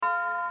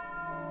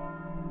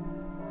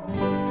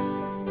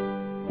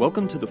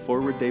Welcome to the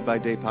Forward Day by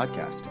Day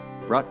podcast,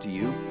 brought to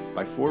you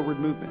by Forward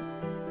Movement.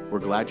 We're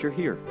glad you're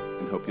here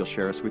and hope you'll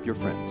share us with your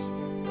friends.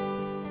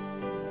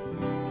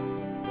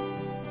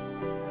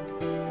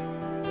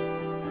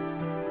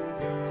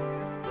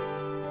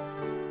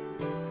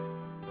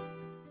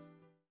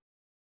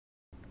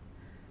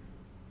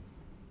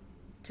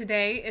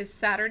 Today is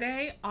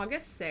Saturday,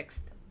 August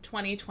 6th,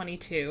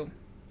 2022.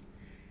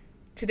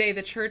 Today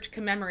the church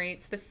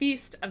commemorates the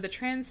Feast of the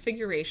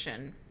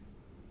Transfiguration.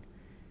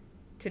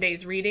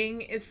 Today's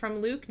reading is from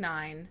Luke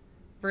 9,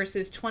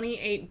 verses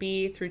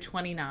 28b through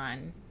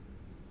 29.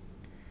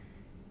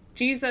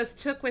 Jesus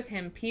took with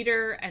him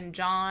Peter and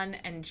John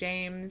and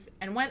James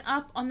and went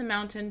up on the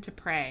mountain to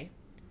pray.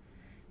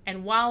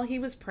 And while he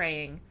was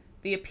praying,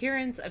 the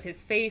appearance of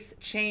his face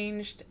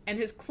changed and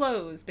his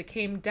clothes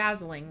became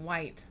dazzling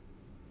white.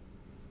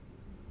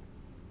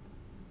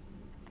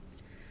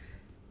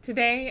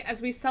 Today,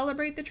 as we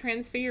celebrate the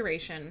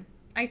Transfiguration,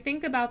 I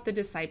think about the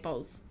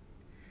disciples.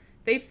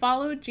 They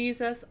followed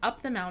Jesus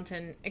up the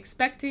mountain,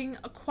 expecting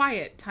a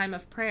quiet time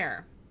of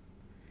prayer.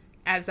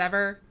 As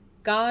ever,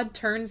 God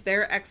turns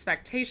their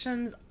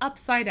expectations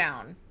upside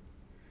down.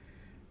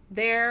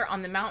 There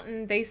on the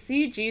mountain, they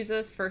see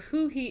Jesus for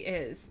who he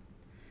is.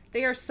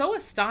 They are so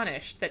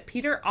astonished that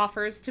Peter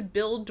offers to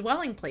build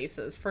dwelling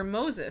places for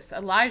Moses,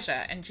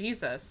 Elijah, and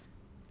Jesus.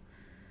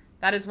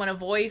 That is when a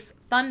voice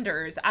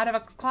thunders out of a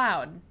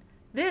cloud,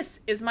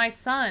 "This is my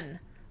son.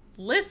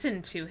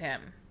 Listen to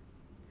him."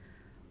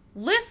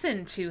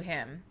 Listen to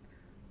him.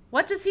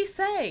 What does he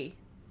say?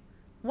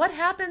 What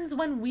happens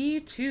when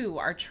we too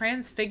are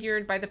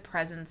transfigured by the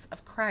presence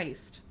of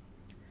Christ?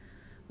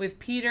 With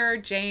Peter,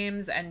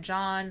 James, and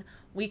John,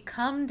 we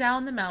come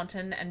down the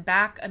mountain and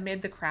back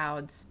amid the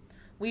crowds.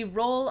 We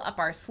roll up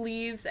our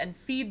sleeves and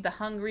feed the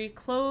hungry,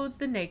 clothe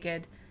the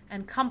naked,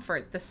 and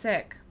comfort the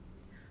sick.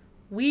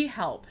 We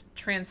help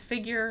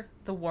transfigure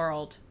the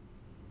world.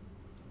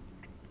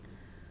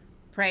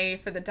 Pray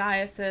for the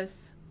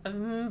Diocese of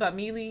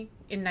Mbamili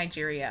in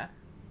Nigeria.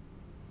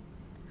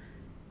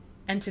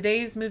 And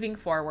today's moving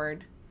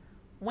forward.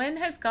 When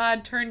has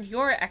God turned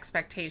your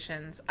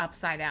expectations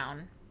upside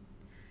down?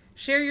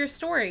 Share your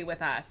story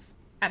with us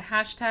at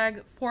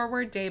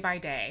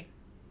 #ForwardDayByDay.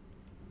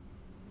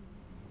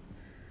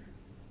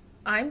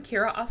 I'm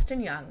Kira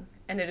Austin Young,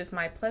 and it is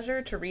my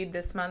pleasure to read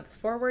this month's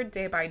Forward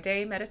Day by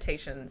Day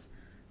Meditations,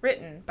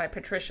 written by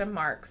Patricia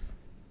Marks.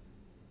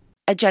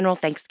 A general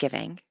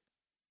thanksgiving.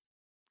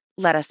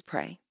 Let us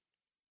pray.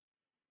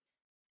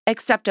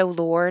 Accept, O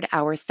Lord,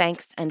 our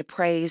thanks and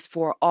praise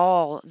for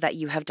all that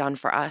you have done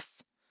for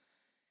us.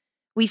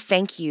 We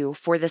thank you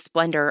for the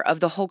splendor of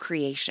the whole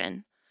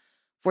creation,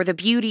 for the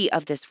beauty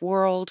of this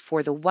world,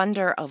 for the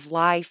wonder of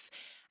life,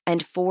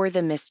 and for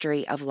the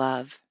mystery of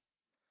love.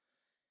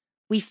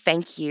 We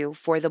thank you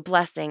for the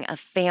blessing of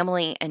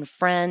family and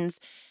friends,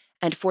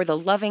 and for the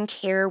loving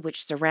care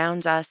which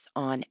surrounds us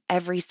on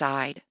every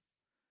side.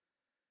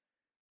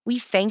 We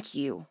thank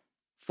you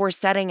for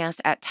setting us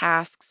at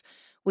tasks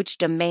which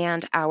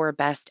demand our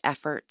best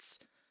efforts,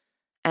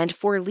 and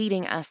for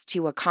leading us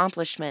to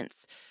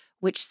accomplishments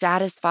which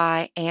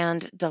satisfy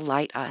and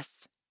delight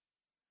us.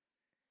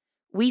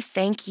 We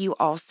thank you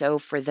also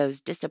for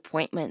those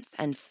disappointments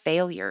and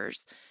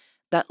failures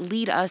that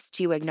lead us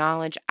to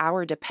acknowledge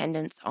our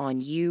dependence on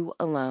you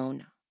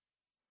alone.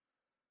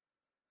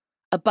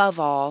 Above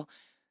all,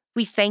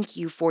 we thank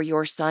you for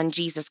your Son,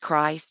 Jesus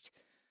Christ,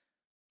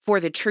 for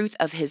the truth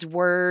of his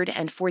word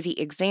and for the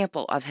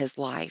example of his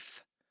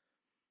life,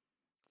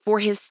 for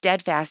his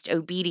steadfast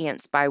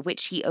obedience by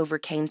which he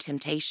overcame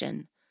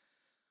temptation,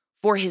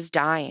 for his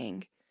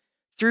dying,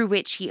 through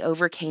which he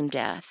overcame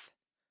death,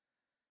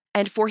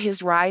 and for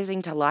his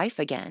rising to life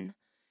again,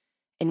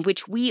 in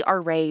which we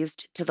are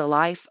raised to the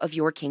life of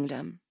your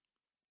kingdom.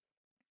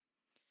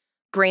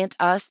 Grant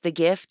us the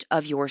gift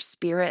of your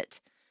Spirit,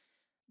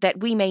 that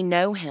we may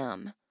know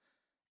him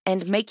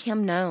and make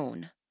him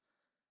known,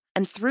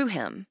 and through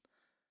him,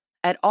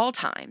 at all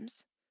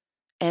times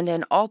and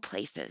in all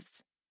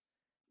places,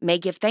 may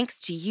give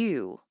thanks to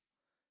you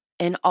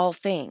in all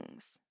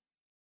things.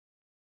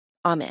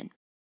 Amen.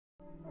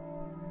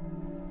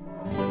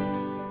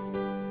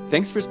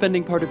 Thanks for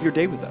spending part of your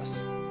day with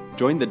us.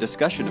 Join the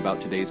discussion about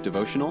today's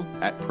devotional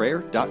at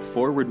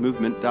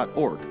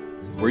prayer.forwardmovement.org,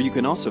 where you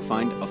can also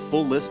find a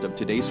full list of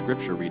today's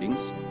scripture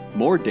readings,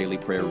 more daily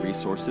prayer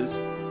resources,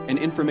 and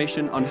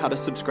information on how to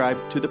subscribe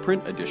to the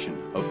print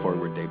edition of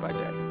Forward Day by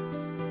Day.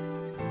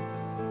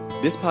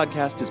 This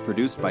podcast is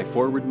produced by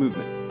Forward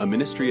Movement, a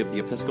ministry of the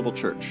Episcopal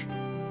Church.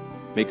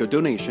 Make a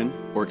donation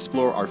or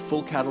explore our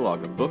full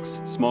catalog of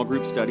books, small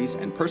group studies,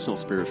 and personal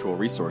spiritual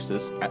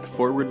resources at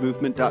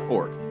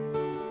forwardmovement.org.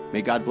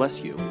 May God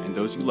bless you and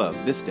those you love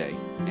this day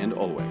and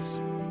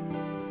always.